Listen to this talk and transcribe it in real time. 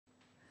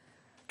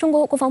中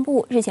国国防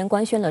部日前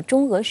官宣了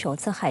中俄首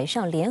次海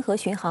上联合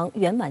巡航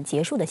圆满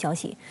结束的消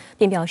息，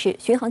并表示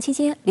巡航期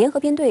间联合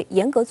编队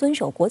严格遵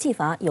守国际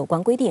法有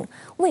关规定，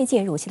未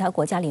进入其他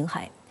国家领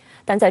海。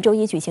但在周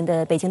一举行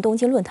的北京东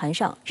京论坛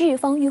上，日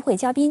方与会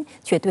嘉宾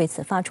却对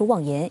此发出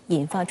妄言，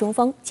引发中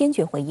方坚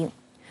决回应。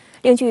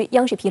另据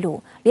央视披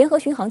露，联合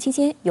巡航期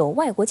间有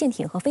外国舰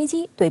艇和飞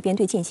机对编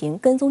队进行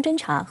跟踪侦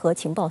察和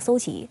情报搜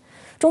集，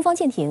中方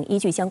舰艇依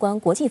据相关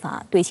国际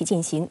法对其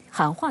进行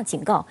喊话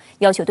警告，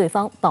要求对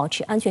方保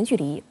持安全距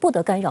离，不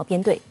得干扰编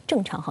队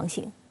正常航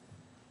行。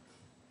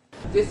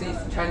This is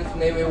Chinese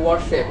Navy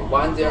warship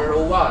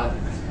 101.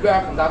 We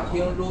are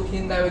conducting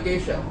routine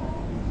navigation.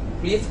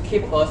 Please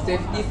keep a safe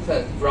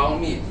distance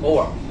from me.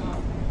 Over.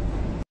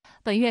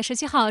 本月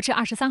17号至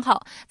23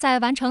号，在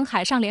完成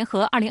海上联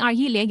合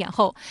2021联演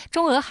后，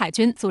中俄海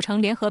军组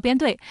成联合编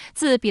队，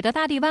自彼得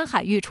大帝湾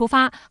海域出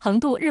发，横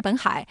渡日本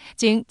海，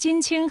经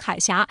金青海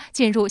峡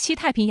进入西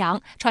太平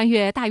洋，穿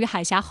越大隅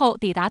海峡后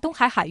抵达东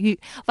海海域，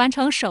完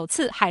成首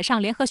次海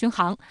上联合巡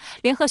航。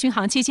联合巡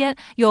航期间，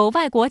有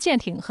外国舰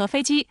艇和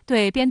飞机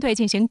对编队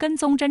进行跟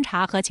踪侦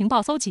察和情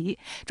报搜集，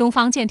中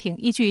方舰艇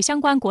依据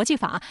相关国际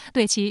法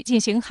对其进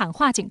行喊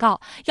话警告，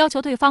要求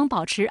对方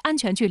保持安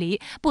全距离，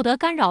不得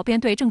干扰编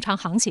队正常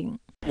航行。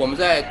我们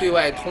在对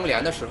外通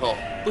联的时候，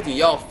不仅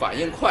要反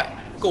应快、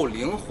够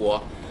灵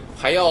活，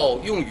还要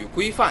用语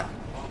规范，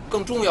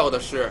更重要的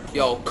是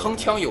要铿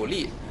锵有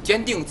力、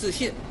坚定自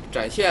信，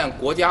展现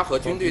国家和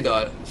军队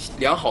的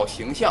良好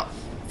形象，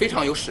非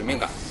常有使命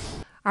感。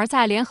而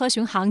在联合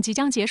巡航即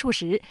将结束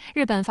时，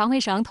日本防卫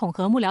省统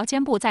合幕僚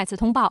监部再次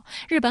通报，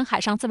日本海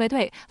上自卫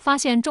队发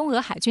现中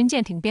俄海军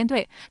舰艇编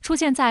队出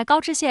现在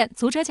高知县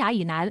足折甲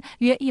以南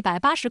约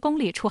180公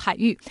里处海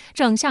域，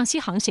正向西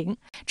航行。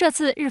这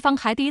次日方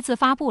还第一次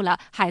发布了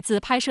海自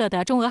拍摄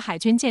的中俄海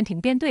军舰艇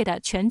编队的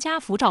全家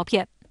福照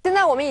片。现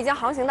在我们已经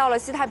航行到了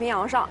西太平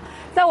洋上，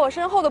在我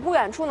身后的不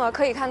远处呢，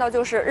可以看到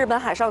就是日本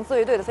海上自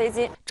卫队的飞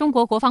机。中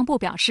国国防部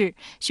表示，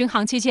巡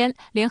航期间，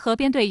联合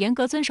编队严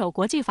格遵守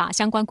国际法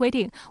相关规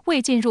定，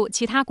未进入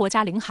其他国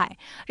家领海。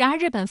然而，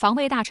日本防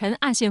卫大臣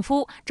岸信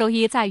夫周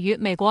一在与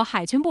美国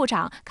海军部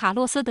长卡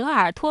洛斯·德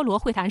尔托罗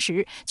会谈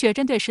时，却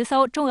针对10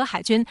艘中俄海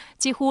军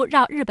几乎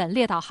绕日本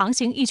列岛航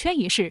行一圈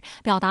一事，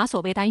表达所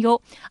谓担忧。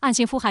岸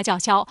信夫还叫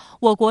嚣，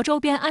我国周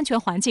边安全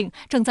环境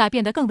正在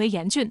变得更为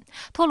严峻。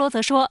托罗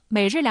则说，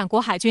美日两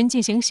国海军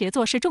进行协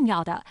作是重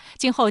要的，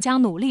今后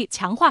将努力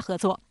强化合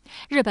作。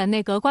日本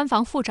内阁官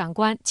房副长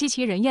官基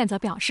崎仁彦则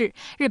表示，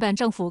日本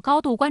政府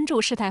高度关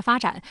注事态发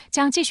展，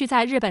将继续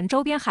在日本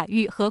周边海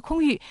域和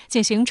空域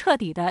进行彻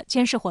底的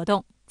监视活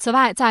动。此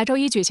外，在周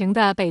一举行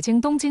的北京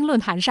东京论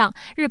坛上，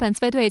日本自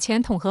卫队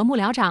前统合幕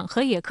僚长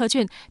河野克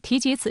俊提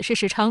及此事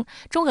时称，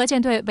中俄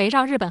舰队围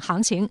绕日本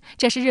航行，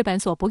这是日本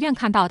所不愿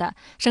看到的，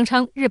声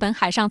称日本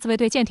海上自卫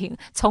队舰艇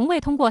从未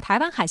通过台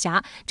湾海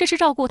峡，这是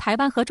照顾台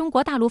湾和中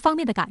国大陆方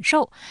面的感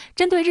受。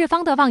针对日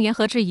方的妄言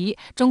和质疑，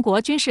中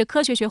国军事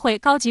科学学会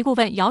高级顾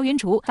问姚云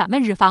竹反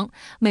问日方，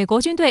美国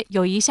军队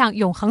有一项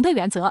永恒的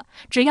原则，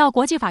只要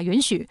国际法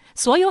允许，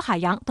所有海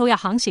洋都要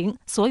航行，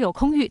所有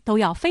空域都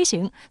要飞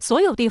行，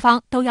所有地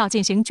方都要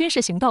进行军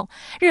事行动，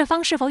日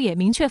方是否也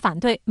明确反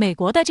对美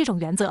国的这种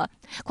原则？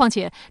况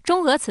且，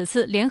中俄此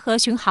次联合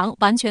巡航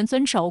完全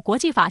遵守国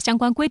际法相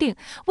关规定，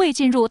未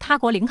进入他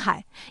国领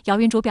海。姚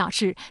云竹表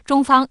示，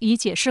中方已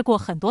解释过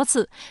很多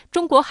次，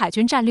中国海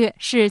军战略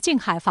是近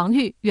海防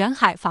御、远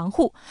海防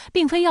护，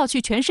并非要去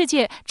全世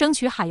界争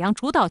取海洋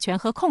主导权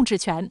和控制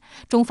权。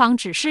中方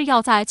只是要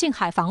在近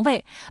海防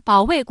卫，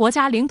保卫国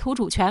家领土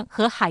主权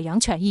和海洋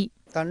权益。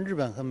当日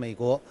本和美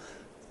国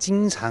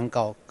经常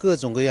搞各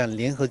种各样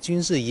联合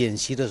军事演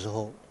习的时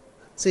候，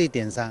这一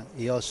点上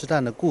也要适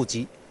当的顾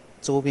及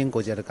周边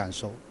国家的感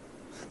受。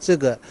这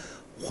个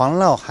环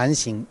绕航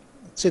行，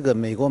这个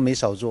美国没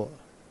少做，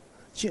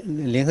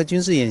联合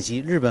军事演习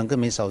日本更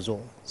没少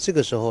做。这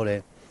个时候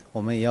呢，我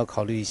们也要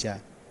考虑一下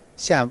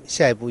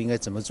下一步应该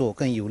怎么做，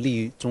更有利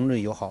于中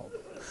日友好。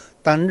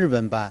当日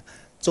本把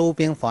周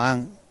边法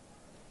案，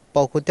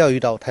包括钓鱼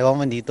岛、台湾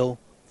问题都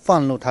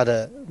放入它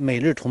的美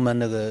日同盟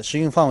那个适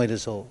用范围的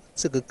时候，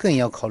这个更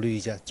要考虑一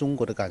下中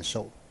国的感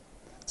受。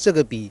这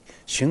个比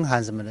巡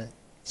航什么的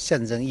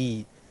象征意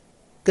义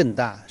更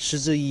大，实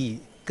质意义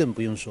更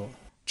不用说。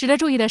值得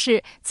注意的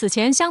是，此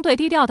前相对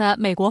低调的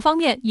美国方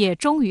面也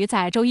终于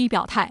在周一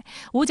表态。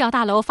五角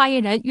大楼发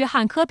言人约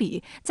翰·科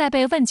比在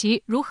被问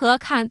及如何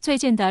看最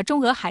近的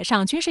中俄海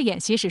上军事演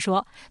习时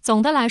说，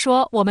总的来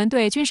说，我们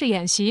对军事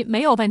演习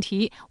没有问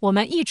题，我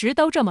们一直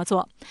都这么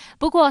做。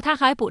不过他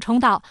还补充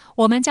道，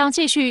我们将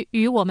继续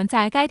与我们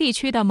在该地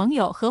区的盟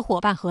友和伙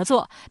伴合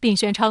作，并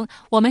宣称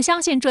我们相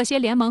信这些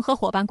联盟和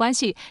伙伴关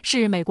系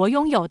是美国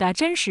拥有的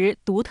真实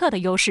独特的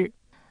优势。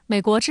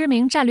美国知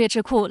名战略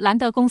智库兰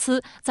德公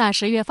司在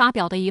10月发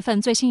表的一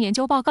份最新研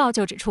究报告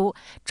就指出，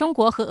中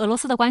国和俄罗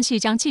斯的关系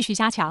将继续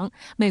加强，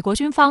美国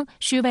军方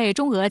需为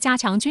中俄加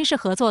强军事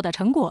合作的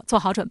成果做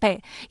好准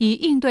备，以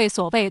应对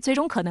所谓最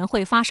终可能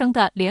会发生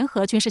的联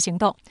合军事行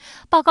动。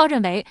报告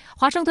认为，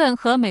华盛顿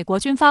和美国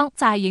军方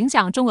在影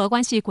响中俄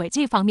关系轨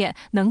迹方面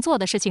能做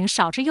的事情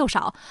少之又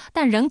少，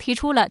但仍提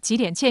出了几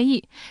点建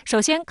议。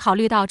首先，考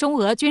虑到中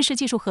俄军事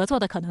技术合作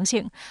的可能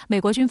性，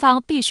美国军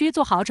方必须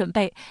做好准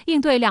备，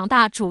应对两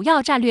大主要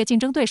战略竞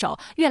争对手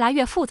越来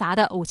越复杂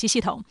的武器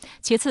系统。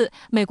其次，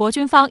美国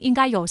军方应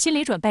该有心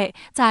理准备，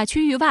在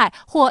区域外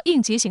或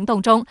应急行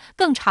动中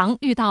更常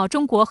遇到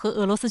中国和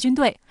俄罗斯军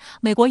队。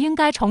美国应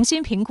该重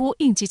新评估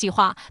应急计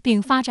划，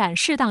并发展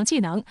适当技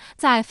能，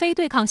在非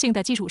对抗性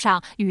的基础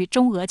上与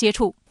中俄接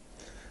触。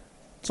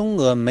中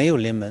俄没有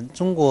联盟，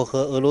中国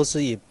和俄罗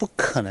斯也不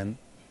可能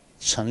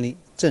成立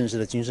正式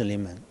的军事联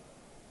盟。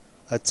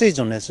这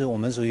种呢，是我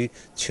们属于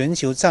全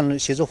球战略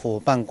协作伙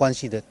伴关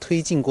系的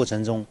推进过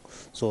程中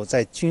所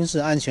在军事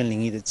安全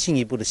领域的进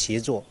一步的协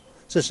作，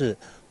这是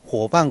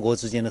伙伴国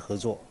之间的合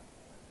作，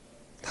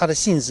它的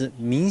性质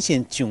明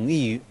显迥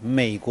异于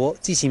美国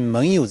进行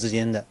盟友之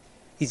间的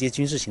一些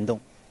军事行动。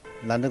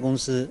兰德公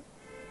司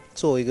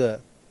作为一个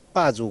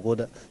霸主国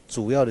的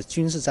主要的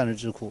军事战略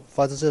智库，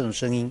发出这种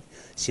声音，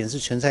显示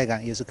存在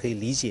感也是可以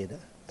理解的，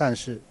但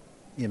是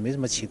也没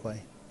什么奇怪，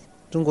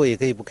中国也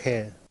可以不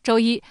care。周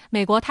一，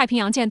美国太平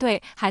洋舰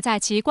队还在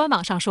其官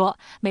网上说，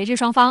美日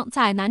双方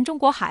在南中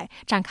国海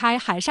展开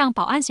海上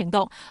保安行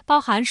动，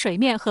包含水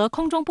面和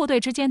空中部队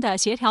之间的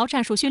协调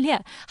战术训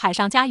练、海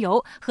上加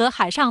油和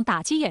海上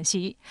打击演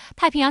习。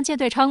太平洋舰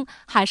队称，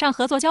海上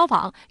合作交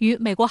往与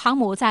美国航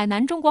母在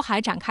南中国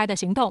海展开的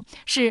行动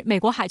是美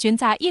国海军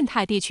在印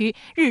太地区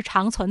日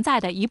常存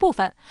在的一部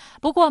分。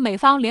不过，美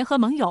方联合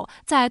盟友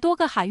在多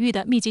个海域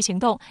的密集行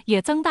动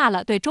也增大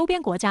了对周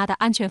边国家的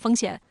安全风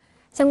险。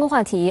相关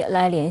话题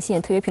来连线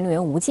特约评论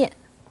员吴健。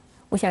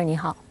吴先生你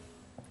好。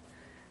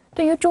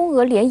对于中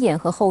俄联演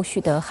和后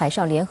续的海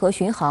上联合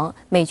巡航，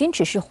美军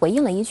只是回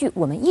应了一句“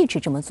我们一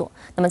直这么做”。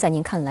那么在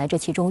您看来，这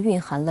其中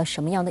蕴含了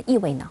什么样的意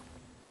味呢？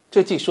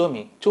这既说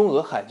明中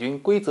俄海军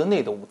规则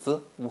内的舞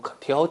姿无可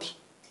挑剔，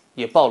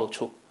也暴露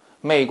出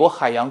美国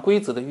海洋规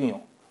则的运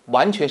用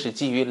完全是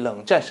基于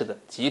冷战式的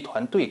集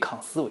团对抗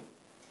思维。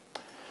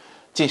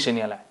近10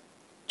年来，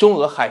中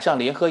俄海上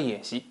联合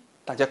演习，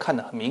大家看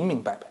得很明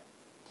明白白。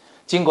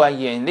尽管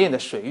演练的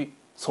水域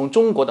从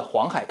中国的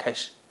黄海开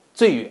始，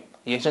最远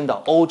延伸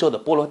到欧洲的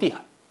波罗的海，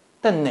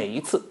但哪一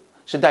次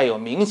是带有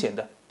明显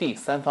的第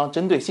三方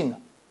针对性呢？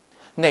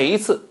哪一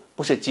次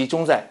不是集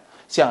中在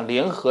像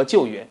联合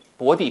救援、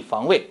泊地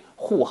防卫、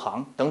护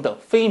航等等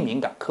非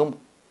敏感科目？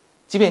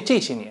即便这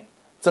些年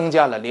增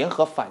加了联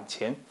合反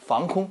潜、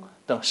防空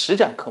等实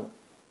战科目，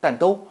但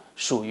都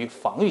属于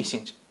防御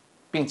性质，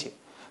并且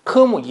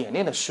科目演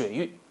练的水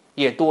域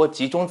也多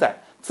集中在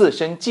自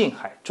身近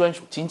海专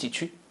属经济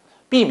区，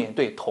避免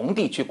对同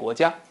地区国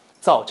家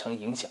造成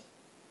影响。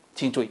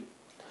请注意，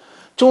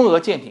中俄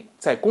舰艇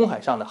在公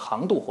海上的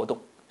航渡活动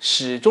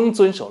始终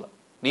遵守了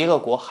联合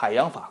国海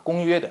洋法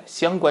公约的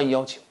相关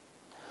要求，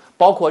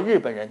包括日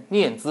本人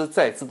念兹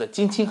在兹的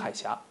津轻海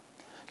峡，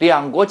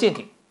两国舰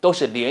艇都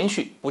是连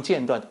续不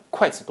间断的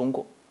快速通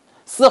过，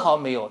丝毫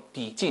没有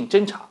抵近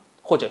侦察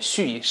或者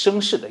蓄意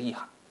生事的意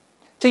涵。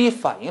这也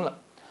反映了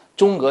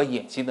中俄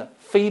演习的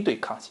非对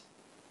抗性。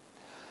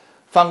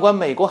反观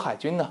美国海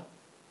军呢，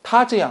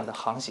他这样的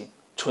航行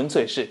纯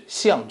粹是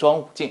项庄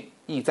舞剑，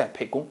意在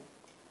沛公。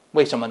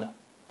为什么呢？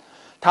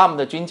他们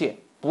的军舰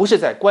不是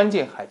在关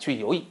键海区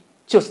游弋，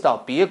就是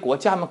到别国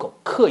家门口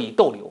刻意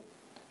逗留，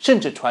甚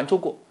至传出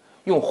过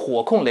用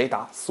火控雷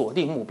达锁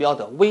定目标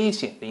的危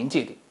险临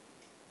界点。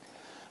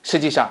实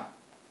际上，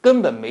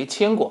根本没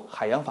签过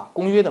海洋法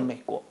公约的美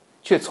国，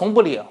却从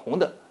不脸红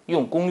地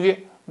用公约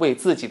为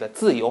自己的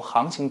自由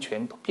航行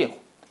权辩护，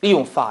利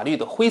用法律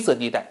的灰色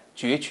地带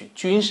攫取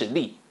军事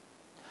利益。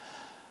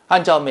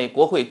按照美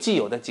国会既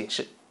有的解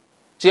释，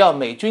只要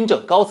美军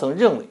政高层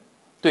认为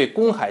对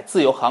公海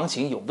自由航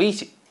行有威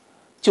胁，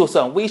就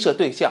算威慑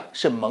对象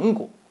是盟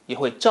国，也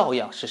会照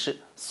样实施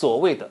所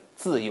谓的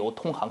自由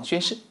通航宣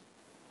誓，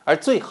而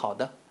最好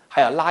的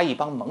还要拉一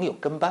帮盟友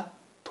跟班，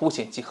凸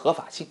显其合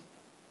法性。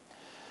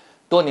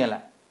多年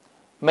来，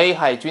美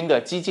海军的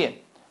基舰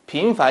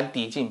频繁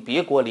抵近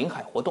别国领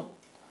海活动，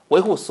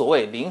维护所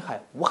谓领海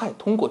无害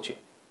通过权。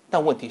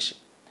但问题是，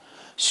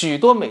许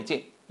多美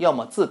舰要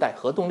么自带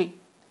核动力，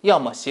要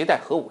么携带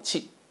核武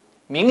器，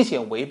明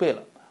显违背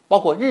了包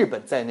括日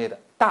本在内的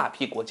大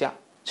批国家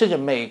甚至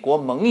美国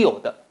盟友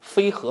的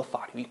非核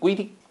法律规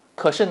定。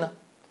可是呢，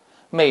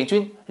美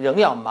军仍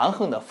要蛮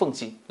横地奉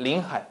行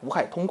领海无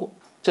害通过，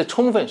这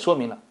充分说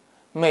明了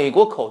美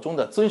国口中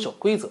的遵守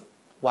规则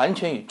完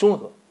全与中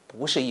俄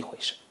不是一回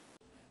事。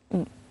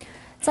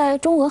在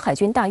中俄海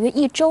军大约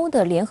1周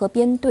的联合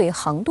编队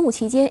航渡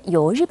期间，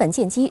有日本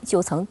舰机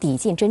就曾抵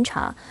近侦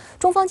察，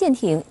中方舰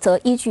艇则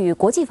依据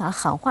国际法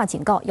喊话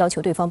警告，要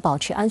求对方保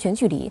持安全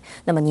距离。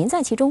那么您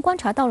在其中观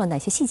察到了哪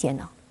些细节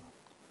呢？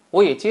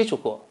我也接触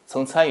过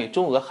曾参与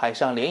中俄海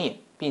上联演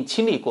并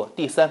亲历过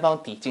第三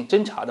方抵近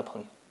侦察的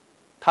朋友，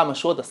他们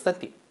说的3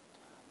点：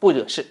不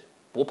惹事、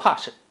不怕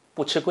事、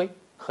不吃亏，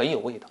很有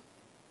味道。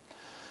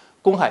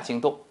公海行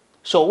动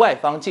受外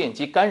方舰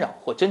机干扰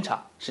或侦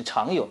察是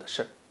常有的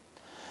事，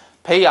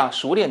培养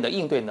熟练的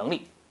应对能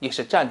力也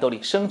是战斗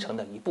力生成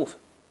的一部分。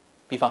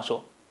比方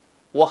说，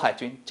我海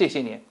军这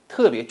些年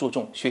特别注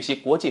重学习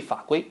国际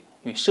法规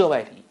与涉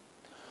外礼仪，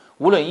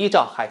无论依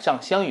照海上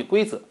相遇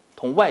规则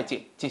同外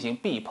界进行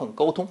避碰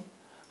沟通，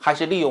还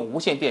是利用无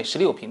线电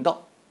16频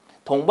道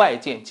同外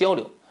界交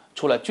流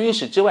除了军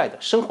事之外的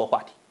生活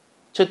话题，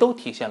这都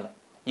体现了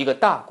一个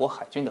大国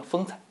海军的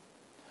风采。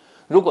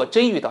如果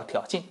真遇到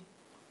挑衅，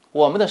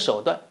我们的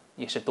手段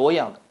也是多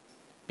样的。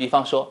比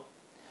方说，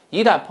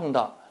一旦碰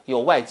到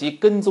有外机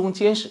跟踪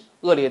监视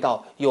恶劣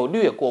到有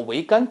掠过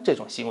桅杆这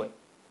种行为，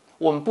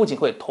我们不仅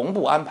会同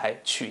步安排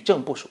取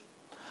证部署，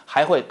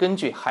还会根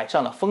据海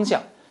上的风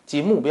向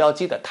及目标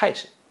机的态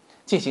势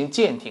进行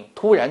舰艇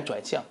突然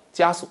转向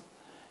加速，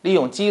利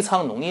用机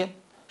舱浓烟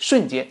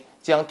瞬间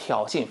将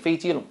挑衅飞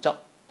机笼罩，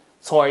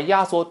从而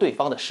压缩对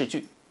方的视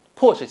距，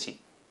迫使其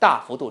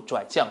大幅度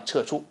转向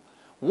撤出，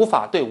无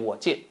法对我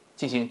舰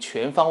进行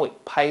全方位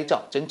拍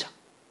照侦察。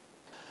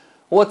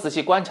我仔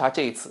细观察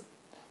这一次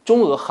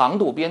中俄航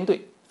渡编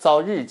队遭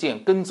日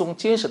舰跟踪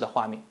监视的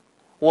画面，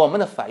我们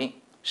的反应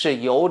是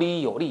有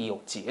理有利有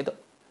节的。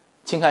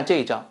请看这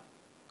一张，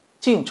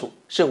近处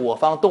是我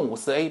方动五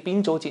4A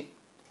滨州舰，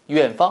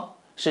远方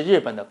是日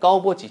本的高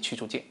波级驱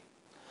逐舰，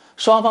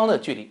双方的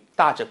距离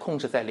大致控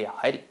制在2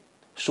海里，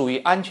属于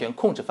安全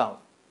控制范围，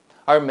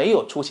而没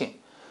有出现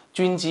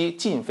军机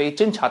近飞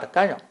侦察的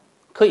干扰。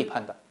可以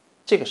判断，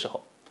这个时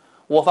候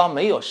我方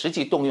没有实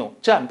际动用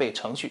战备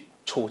程序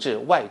处置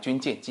外军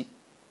舰机。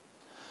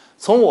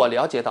从我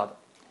了解到的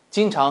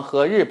经常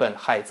和日本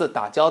海自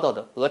打交道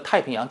的俄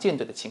太平洋舰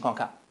队的情况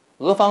看，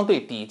俄方对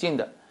抵近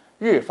的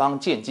日方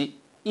舰机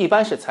一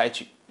般是采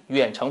取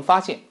远程发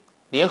现、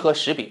联合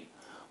识别、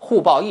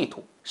互报意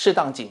图、适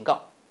当警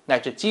告乃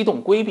至机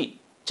动规避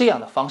这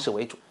样的方式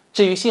为主。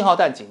至于信号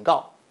弹警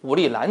告、武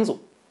力拦阻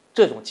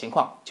这种情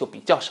况就比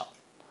较少，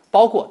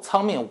包括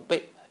舱面武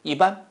备一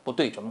般不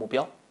对准目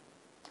标。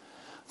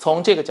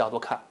从这个角度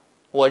看，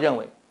我认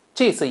为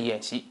这次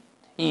演习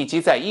以及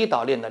在伊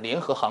岛链的联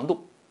合航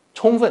渡，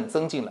充分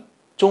增进了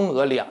中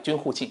俄两军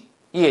互信，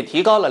也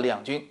提高了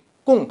两军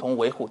共同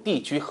维护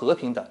地区和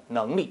平的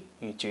能力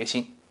与决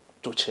心。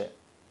主持人，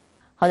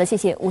好的，谢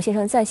谢吴先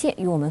生在线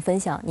与我们分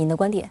享您的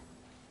观点，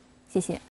谢谢。